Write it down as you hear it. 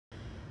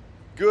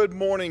Good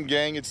morning,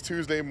 gang. It's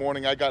Tuesday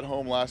morning. I got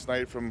home last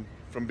night from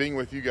being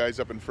with you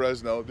guys up in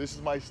Fresno. This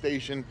is my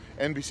station,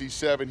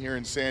 NBC7 here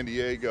in San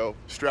Diego,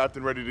 strapped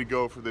and ready to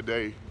go for the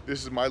day.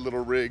 This is my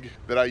little rig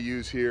that I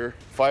use here.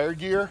 Fire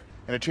gear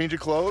and a change of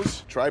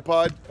clothes,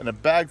 tripod, and a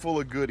bag full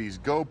of goodies.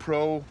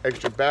 GoPro,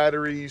 extra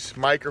batteries,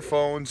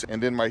 microphones,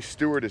 and then my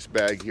stewardess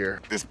bag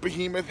here. This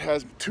behemoth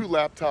has 2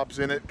 laptops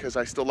in it because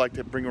I still like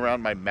to bring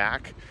around my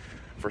Mac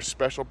for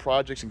special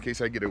projects in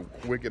case I get a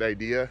wicked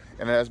idea.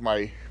 And it has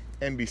my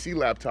NBC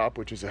laptop,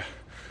 which is a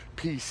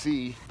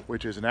PC,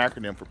 which is an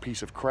acronym for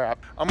piece of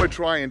crap. I'm gonna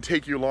try and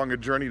take you along a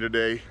journey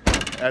today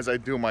as I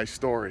do my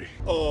story.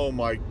 Oh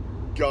my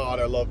God,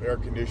 I love air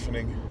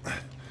conditioning.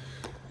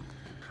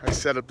 I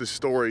set up this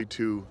story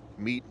to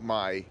meet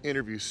my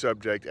interview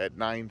subject at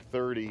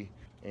 9:30,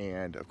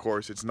 and of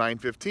course it's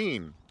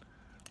 9:15.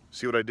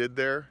 See what I did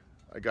there?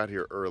 I got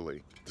here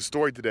early. The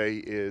story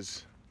today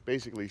is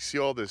basically, see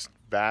all this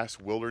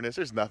vast wilderness?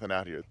 There's nothing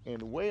out here.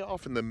 And way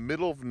off in the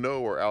middle of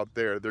nowhere out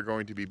there, they're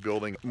going to be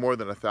building more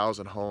than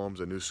 1,000 homes,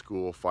 a new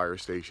school, fire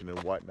station,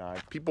 and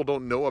whatnot. People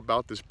don't know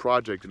about this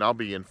project, and I'll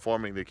be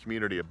informing the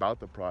community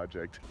about the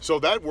project. So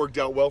that worked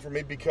out well for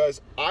me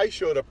because I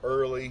showed up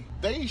early.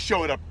 They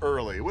showed up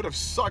early. It would have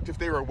sucked if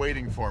they were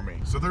waiting for me.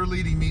 So they're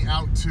leading me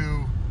out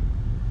to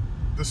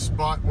the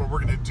spot where we're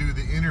gonna do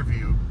the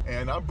interview.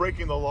 And I'm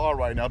breaking the law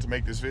right now to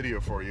make this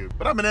video for you.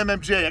 But I'm an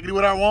MMJ, I can do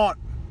what I want.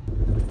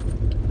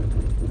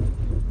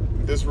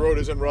 This road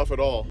isn't rough at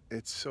all.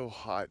 It's so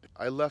hot.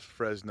 I left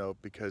Fresno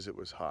because it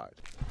was hot.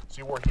 So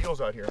you wore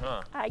heels out here,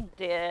 huh? I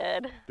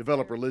did.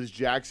 Developer Liz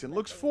Jackson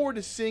looks forward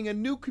to seeing a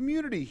new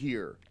community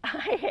here.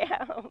 I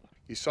am.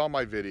 You saw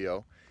my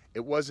video.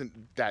 It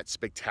wasn't that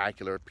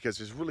spectacular because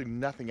there's really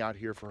nothing out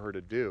here for her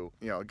to do.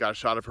 You know, got a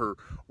shot of her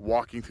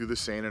walking through the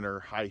sand in her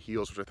high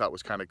heels, which I thought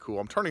was kind of cool.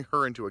 I'm turning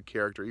her into a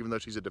character, even though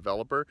she's a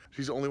developer.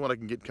 She's the only one I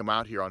can get come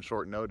out here on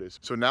short notice.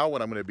 So now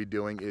what I'm gonna be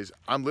doing is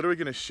I'm literally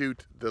gonna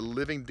shoot the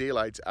living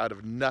daylights out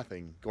of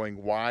nothing,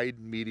 going wide,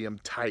 medium,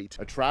 tight.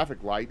 A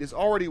traffic light is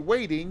already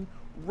waiting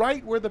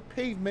right where the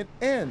pavement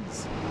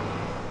ends,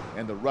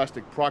 and the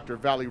rustic Proctor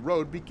Valley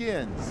Road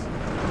begins.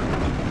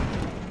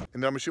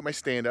 And then I'm gonna shoot my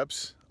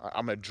stand-ups.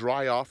 I'm gonna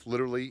dry off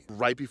literally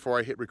right before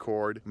I hit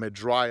record. I'm gonna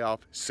dry off,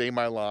 say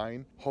my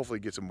line, hopefully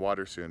get some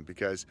water soon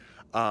because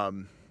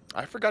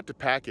I forgot to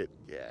pack it.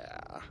 Yeah.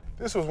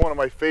 This was one of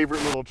my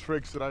favorite little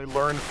tricks that I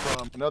learned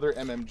from another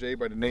MMJ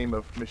by the name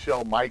of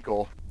Michelle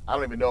Michael. I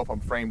don't even know if I'm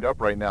framed up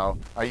right now.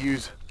 I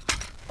use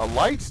a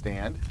light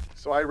stand,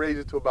 so I raise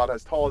it to about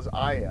as tall as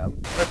I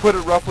am. I put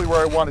it roughly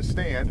where I want to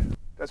stand.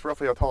 That's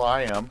roughly how tall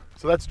I am.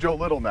 So that's Joe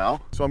Little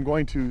now. So I'm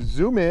going to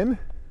zoom in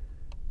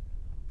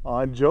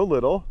on Joe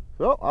Little.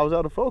 Oh, I was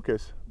out of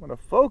focus. I'm gonna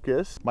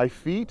focus. My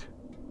feet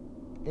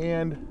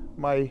and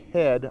my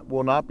head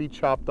will not be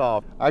chopped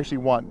off. I actually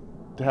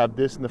want to have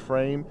this in the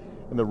frame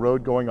and the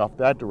road going off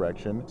that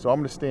direction. So I'm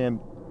gonna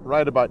stand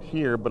right about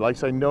here, but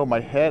like I know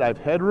my head, I have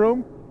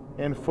headroom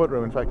and foot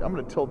room. In fact, I'm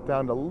gonna tilt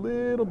down a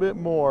little bit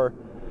more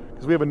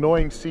because we have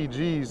annoying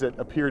CGs that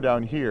appear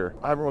down here.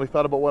 I haven't really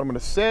thought about what I'm gonna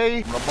say.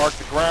 I'm gonna mark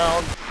the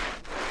ground.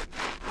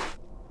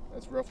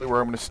 That's roughly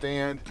where I'm gonna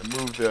stand and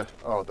move the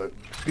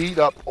beat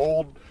up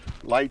old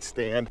light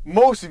stand.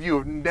 Most of you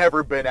have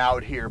never been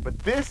out here, but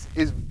this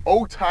is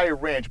Otay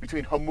Ranch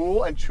between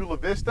Jamul and Chula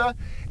Vista,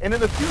 and in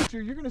the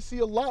future you're going to see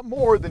a lot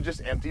more than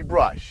just empty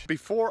brush.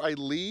 Before I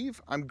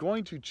leave, I'm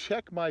going to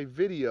check my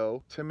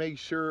video to make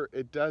sure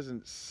it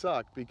doesn't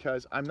suck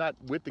because I'm not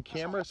with the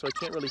camera, so I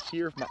can't really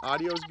hear if my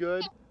audio is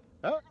good.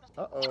 Oh,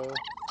 uh-oh.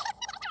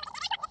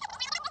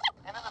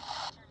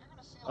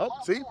 Oh,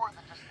 see?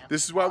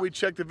 This is why we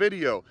check the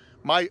video.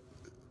 My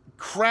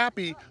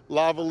crappy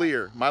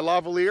lavalier. My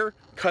lavalier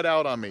cut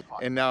out on me,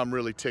 and now I'm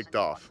really ticked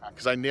off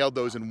because I nailed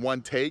those in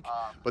one take,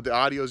 but the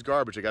audio is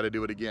garbage. I got to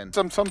do it again.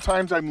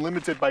 Sometimes I'm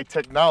limited by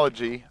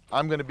technology.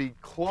 I'm going to be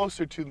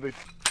closer to the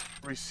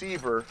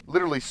receiver,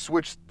 literally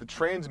switch the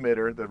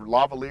transmitter, the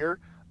lavalier,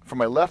 from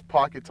my left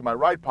pocket to my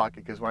right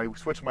pocket because when I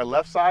switched to my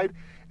left side,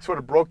 it sort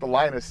of broke the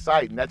line of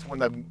sight, and that's when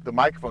the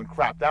microphone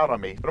crapped out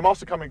on me. But I'm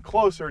also coming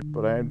closer.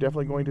 But I am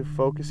definitely going to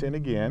focus in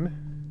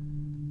again.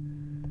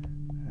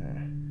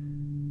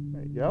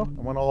 Go.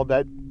 I want all of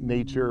that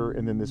nature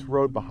and then this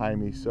road behind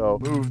me. So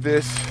move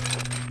this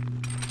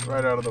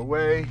right out of the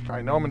way.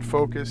 I know I'm in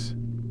focus.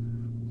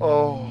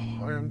 Oh,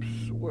 I am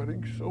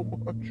sweating so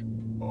much.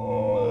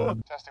 Oh.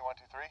 Testing 1,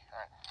 2, 3. All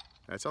right.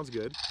 That sounds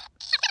good.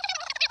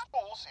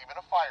 Even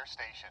a fire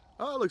station.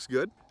 Oh, it looks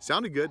good.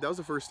 Sounded good. That was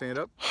the first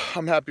stand-up.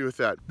 I'm happy with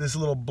that. This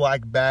little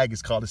black bag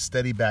is called a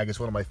steady bag. It's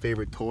one of my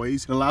favorite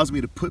toys. It allows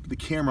me to put the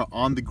camera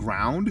on the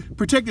ground,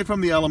 protected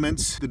from the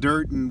elements, the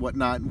dirt and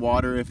whatnot, and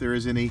water if there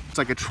is any. It's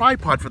like a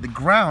tripod for the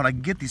ground. I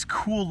can get these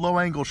cool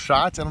low-angle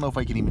shots. I don't know if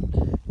I can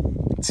even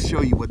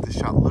show you what this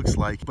shot looks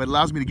like, but it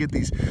allows me to get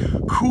these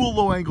cool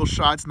low-angle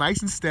shots,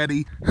 nice and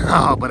steady.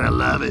 Oh, but I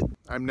love it.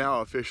 I'm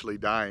now officially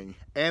dying,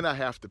 and I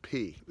have to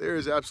pee. There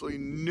is absolutely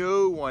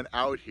no one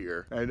out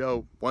here. I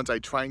know once I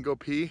try and go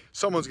pee,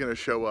 someone's gonna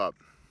show up.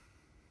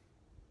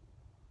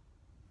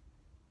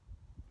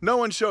 No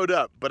one showed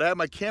up, but I had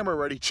my camera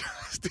ready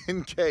just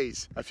in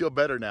case. I feel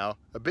better now.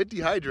 A bit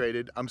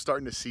dehydrated, I'm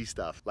starting to see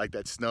stuff, like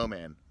that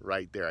snowman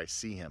right there, I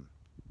see him.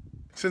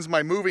 Since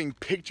my moving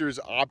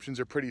pictures options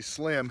are pretty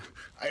slim,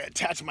 I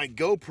attached my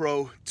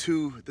GoPro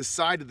to the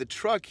side of the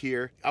truck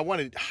here. I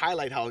want to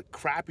highlight how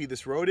crappy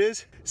this road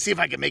is. See if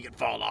I can make it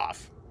fall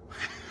off.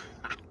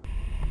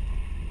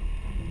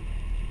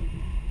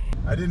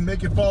 I didn't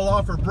make it fall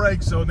off or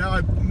break, so now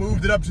I've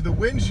moved it up to the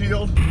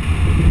windshield.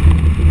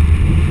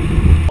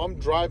 I'm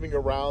driving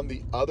around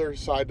the other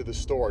side of the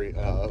story,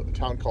 a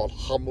town called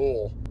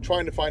Hamul,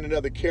 trying to find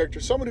another character,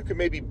 someone who could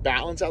maybe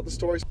balance out the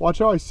stories. Watch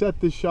how I set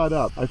this shot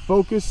up. I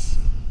focus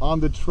on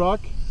the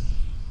truck,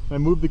 I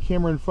move the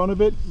camera in front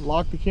of it,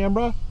 lock the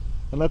camera,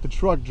 and let the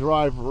truck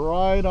drive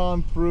right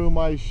on through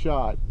my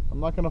shot. I'm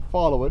not gonna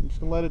follow it, I'm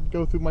just gonna let it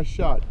go through my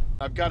shot.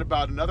 I've got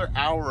about another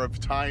hour of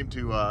time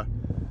to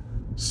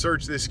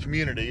search this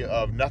community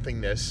of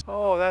nothingness.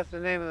 Oh, that's the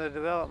name of the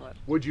development.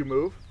 Would you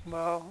move?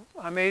 Well,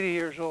 I'm 80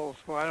 years old,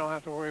 so I don't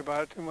have to worry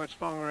about it too much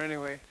longer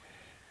anyway.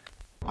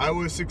 I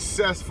was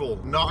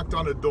successful. Knocked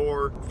on a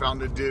door,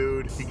 found a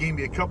dude. He gave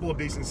me a couple of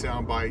decent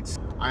sound bites.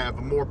 I have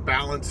a more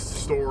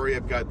balanced story.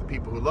 I've got the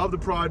people who love the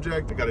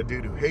project. I got a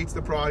dude who hates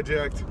the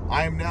project.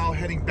 I am now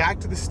heading back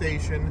to the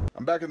station.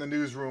 I'm back in the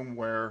newsroom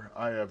where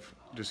I have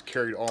just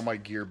carried all my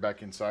gear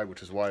back inside,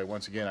 which is why,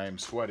 once again, I am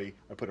sweaty.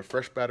 I put a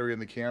fresh battery in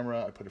the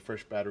camera. I put a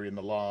fresh battery in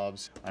the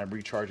lavs. I'm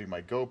recharging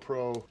my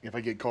GoPro. If I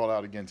get called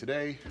out again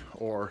today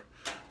or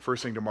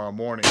first thing tomorrow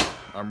morning,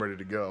 I'm ready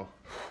to go.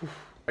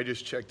 I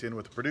just checked in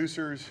with the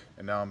producers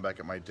and now I'm back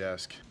at my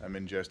desk. I'm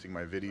ingesting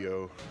my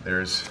video.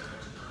 There's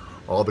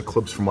all the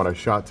clips from what I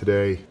shot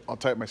today. I'll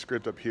type my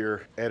script up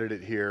here, edit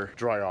it here,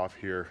 dry off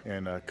here,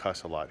 and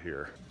cuss a lot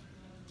here.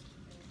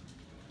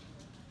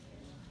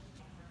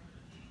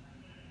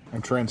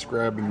 I'm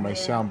transcribing my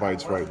sound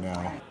bites right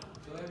now.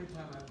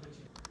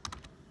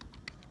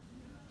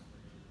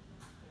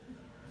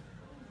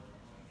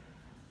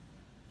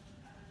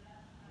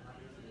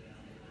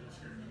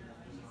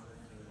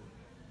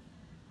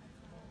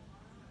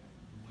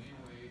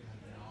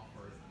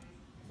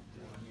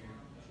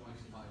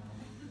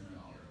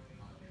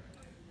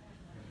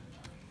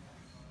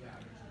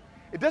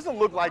 It doesn't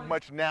look like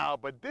much now,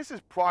 but this is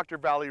Proctor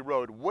Valley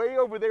Road. Way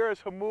over there is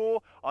Hamul.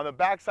 On the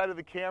back side of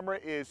the camera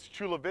is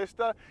Chula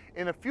Vista.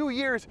 In a few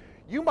years,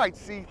 you might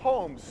see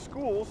homes,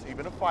 schools,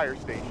 even a fire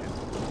station.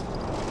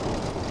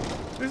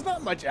 There's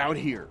not much out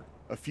here.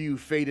 A few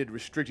faded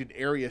restricted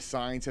area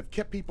signs have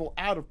kept people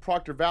out of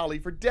Proctor Valley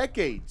for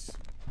decades.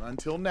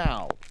 Until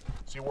now.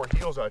 So you wore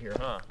heels out here,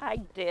 huh?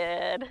 I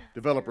did.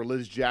 Developer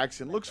Liz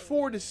Jackson looks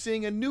forward to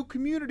seeing a new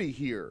community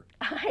here.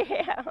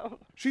 I am.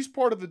 She's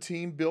part of the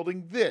team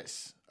building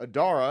this,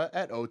 Adara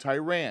at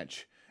Otay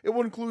Ranch. It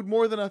will include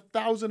more than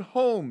 1,000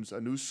 homes,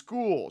 a new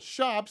school,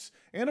 shops,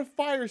 and a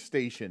fire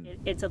station.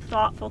 It's a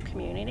thoughtful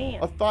community.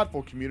 A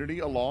thoughtful community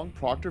along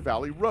Proctor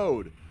Valley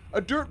Road,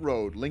 a dirt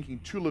road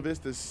linking Chula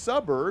Vista's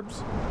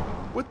suburbs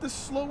with the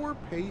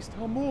slower-paced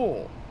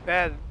Hamul.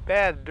 Bad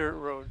dirt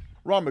road.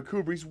 Ron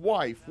McCoubrey's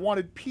wife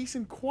wanted peace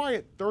and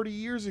quiet 30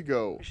 years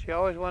ago. She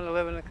always wanted to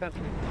live in the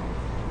country.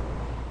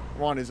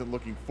 Ron isn't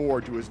looking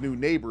forward to his new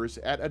neighbors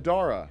at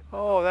Adara.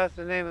 Oh, that's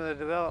the name of the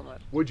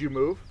development. Would you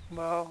move?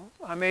 Well,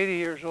 I'm 80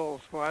 years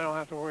old, so I don't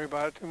have to worry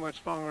about it too much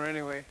longer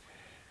anyway.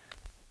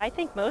 I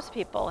think most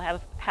people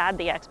have had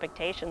the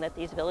expectation that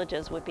these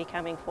villages would be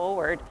coming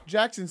forward.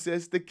 Jackson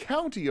says the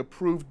county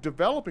approved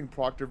developing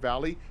Proctor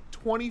Valley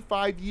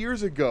 25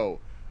 years ago.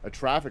 A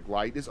traffic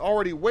light is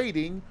already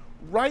waiting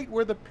right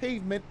where the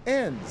pavement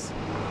ends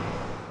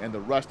and the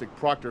rustic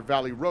Proctor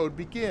Valley Road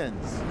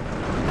begins.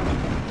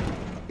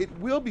 It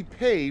will be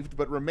paved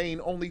but remain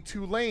only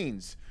 2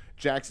 lanes.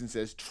 Jackson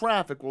says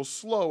traffic will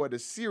slow at a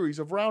series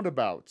of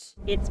roundabouts.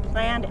 It's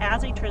planned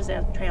as a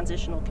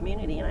transitional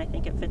community, and I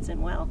think it fits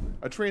in well.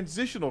 A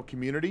transitional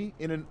community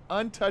in an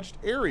untouched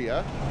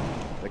area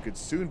that could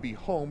soon be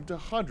home to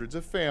hundreds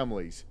of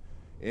families.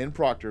 In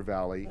Proctor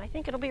Valley, I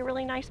think it'll be a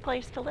really nice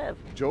place to live.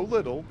 Joe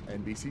Little,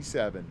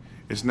 NBC7.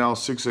 It's now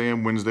 6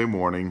 a.m. Wednesday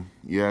morning.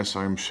 Yes,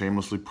 I'm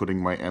shamelessly putting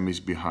my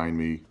Emmys behind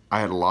me. I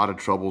had a lot of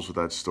troubles with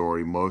that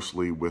story,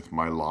 mostly with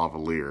my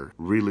lavalier.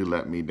 Really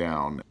let me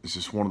down. It's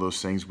just one of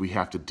those things we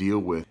have to deal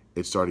with.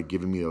 It started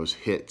giving me those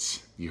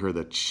hits. You heard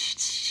that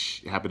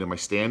it happened in my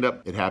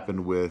stand-up. It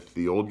happened with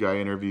the old guy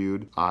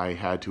interviewed. I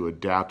had to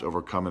adapt,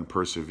 overcome, and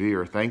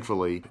persevere.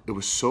 Thankfully, it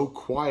was so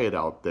quiet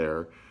out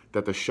there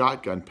that the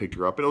shotgun picked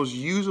her up, and it was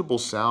usable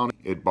sound.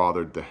 It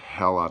bothered the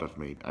hell out of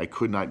me. I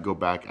could not go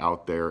back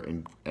out there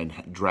and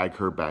drag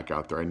her back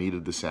out there. I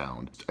needed the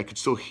sound. I could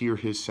still hear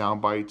his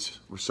sound bites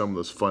for some of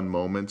those fun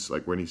moments,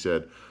 like when he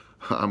said,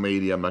 I'm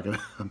 80, I'm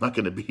not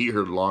gonna be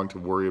here long to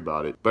worry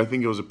about it. But I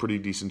think it was a pretty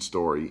decent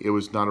story. It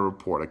was not a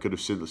report. I could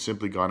have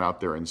simply gone out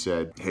there and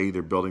said, hey,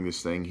 they're building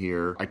this thing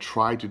here. I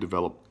tried to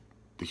develop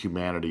the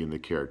humanity in the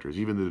characters.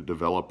 Even the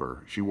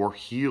developer, she wore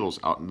heels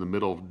out in the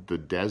middle of the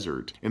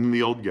desert. And then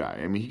the old guy,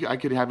 I mean, I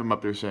could have him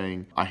up there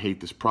saying, I hate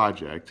this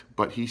project,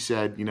 but he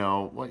said, you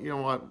know what,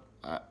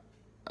 I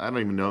don't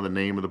even know the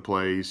name of the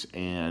place,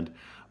 and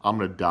I'm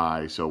gonna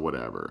die, so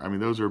whatever. I mean,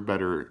 those are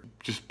better,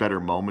 just better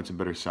moments and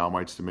better sound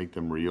bites to make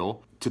them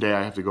real. Today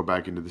I have to go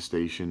back into the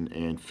station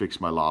and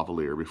fix my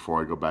lavalier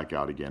before I go back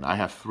out again. I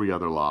have 3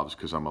 other lavs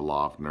because I'm a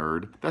lav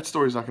nerd. That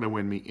story's not gonna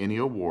win me any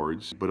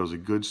awards, but it was a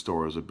good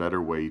story. It was a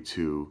better way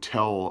to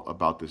tell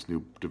about this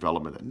new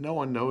development that no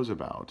one knows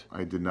about.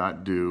 I did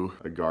not do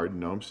a garden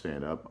gnome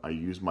stand-up. I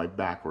used my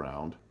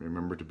background.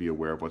 Remember to be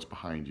aware of what's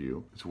behind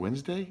you. It's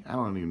Wednesday? I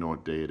don't even know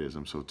what day it is.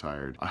 I'm so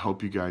tired. I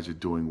hope you guys are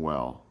doing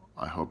well.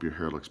 I hope your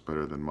hair looks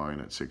better than mine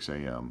at 6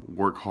 a.m.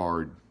 Work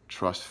hard.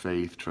 Trust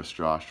Faith, trust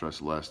Josh,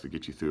 trust Les to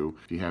get you through.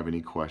 If you have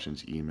any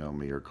questions, email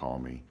me or call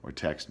me or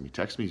text me.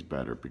 Text me is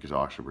better because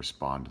I'll actually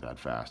respond to that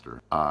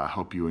faster. I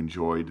hope you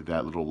enjoyed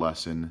that little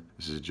lesson.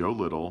 This is Joe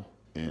Little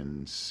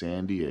in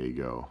San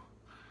Diego,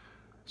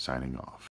 signing off.